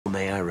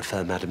May I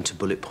refer Madam to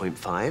bullet point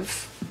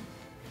 5?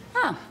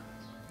 Ah.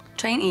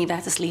 Train Eva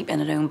to sleep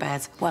in her own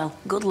bed. Well,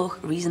 good luck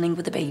reasoning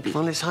with the baby.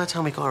 Well, it's high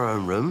time we got our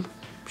own room.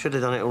 Should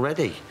have done it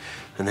already.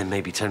 And then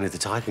maybe Tony the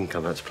Tiger can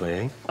come out to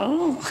play, eh?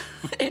 Oh,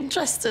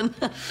 interesting.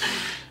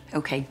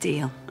 OK,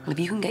 deal. Well, if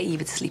you can get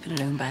Eva to sleep in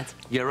her own bed.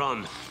 You're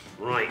on.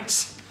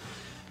 Right.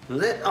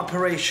 Let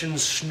Operation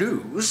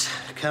Snooze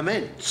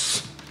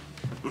commence.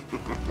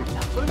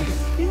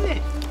 Isn't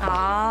it?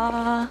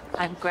 Ah,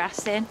 I'm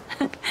grassing.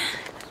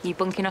 You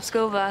bunking off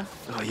school, though?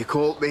 Oh, you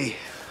caught me.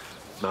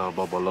 Now I'm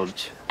on my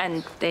lunch.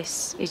 And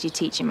this is your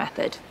teaching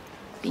method,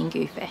 being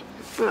goofy.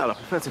 Well, I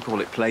prefer to call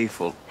it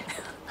playful.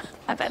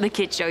 I bet the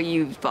kids show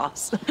you,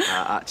 boss.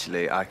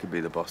 Actually, I can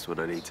be the boss when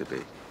I need to be.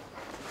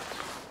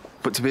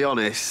 But to be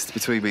honest,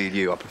 between me and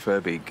you, I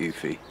prefer being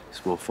goofy.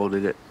 It's more fun,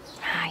 isn't it?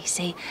 Ah, you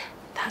see,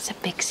 that's a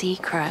big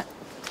secret.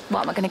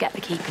 What am I going to get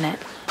for keeping it?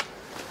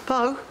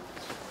 Beau,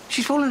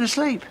 she's fallen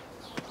asleep.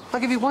 I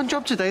gave you one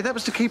job today, that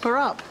was to keep her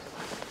up.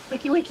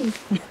 Wiki wiki.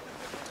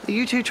 Are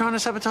you two trying to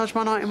sabotage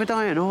my night in with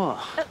Diane, or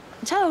what?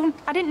 Tone,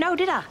 I didn't know,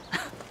 did I?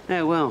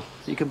 Yeah, well,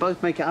 you can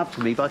both make it up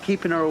to me by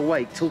keeping her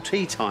awake till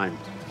tea time.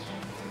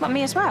 Want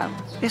me as well?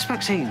 Yes,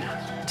 Maxine.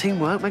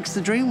 Teamwork makes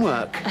the dream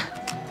work.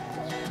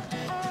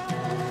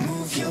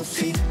 Move your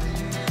feet.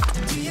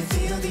 Do you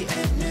feel the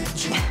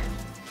energy?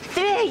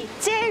 3,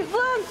 2,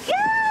 1, go!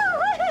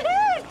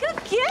 Good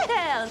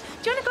girl.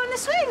 Do you want to go on the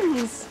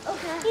swings?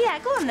 Okay. Yeah,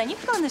 go on then. You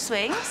can go on the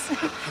swings.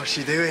 What's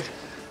she doing?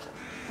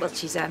 Well,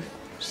 she's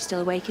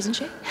still awake, isn't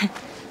she?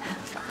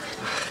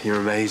 You're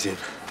amazing.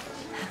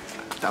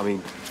 I mean,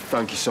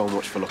 thank you so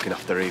much for looking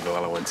after Eva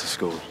while I went to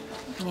school.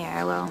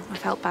 Yeah, well, I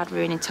felt bad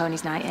ruining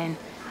Tony's night in.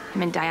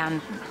 Him and Diane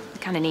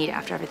kind of need it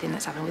after everything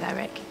that's happened with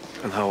Eric.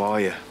 And how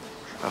are you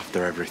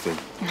after everything?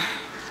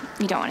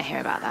 You don't want to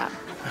hear about that.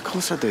 Of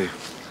course I do.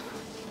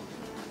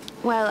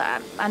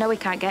 Well, I know he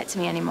can't get to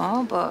me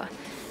anymore, but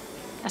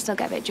I still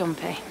get a bit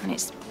jumpy, and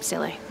it's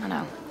silly, I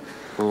know.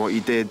 Well, what you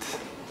did,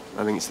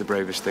 I think it's the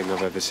bravest thing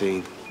I've ever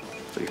seen.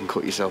 So you can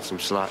cut yourself some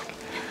slack.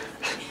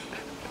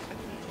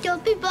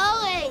 Don't be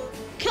boring.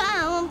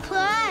 Come and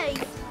play.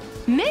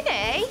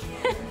 Minnie?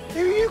 Who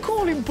are you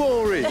calling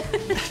boring?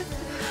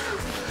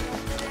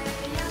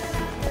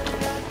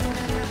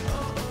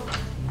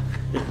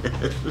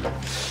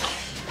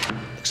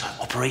 Looks like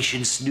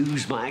Operation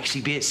Snooze might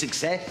actually be a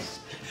success.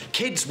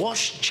 Kids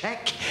washed,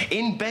 check.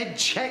 In bed,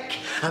 check.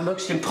 And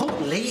most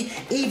importantly,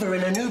 Eva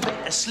in a new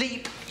bed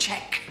asleep,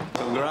 check.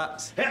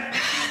 Congrats. Yeah.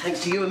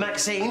 Thanks to you and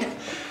Maxine.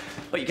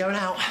 What, you going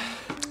out?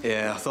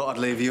 Yeah, I thought I'd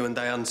leave you and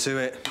Diane to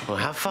it. Well,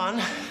 have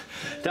fun.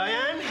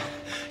 Diane,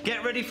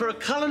 get ready for a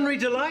culinary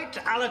delight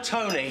a la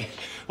Tony.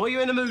 What are you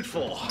in the mood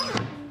for?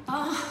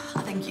 Oh,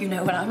 I think you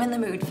know what I'm in the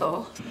mood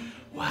for.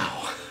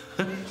 Wow.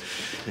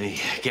 Hey,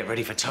 get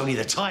ready for Tony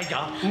the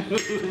Tiger.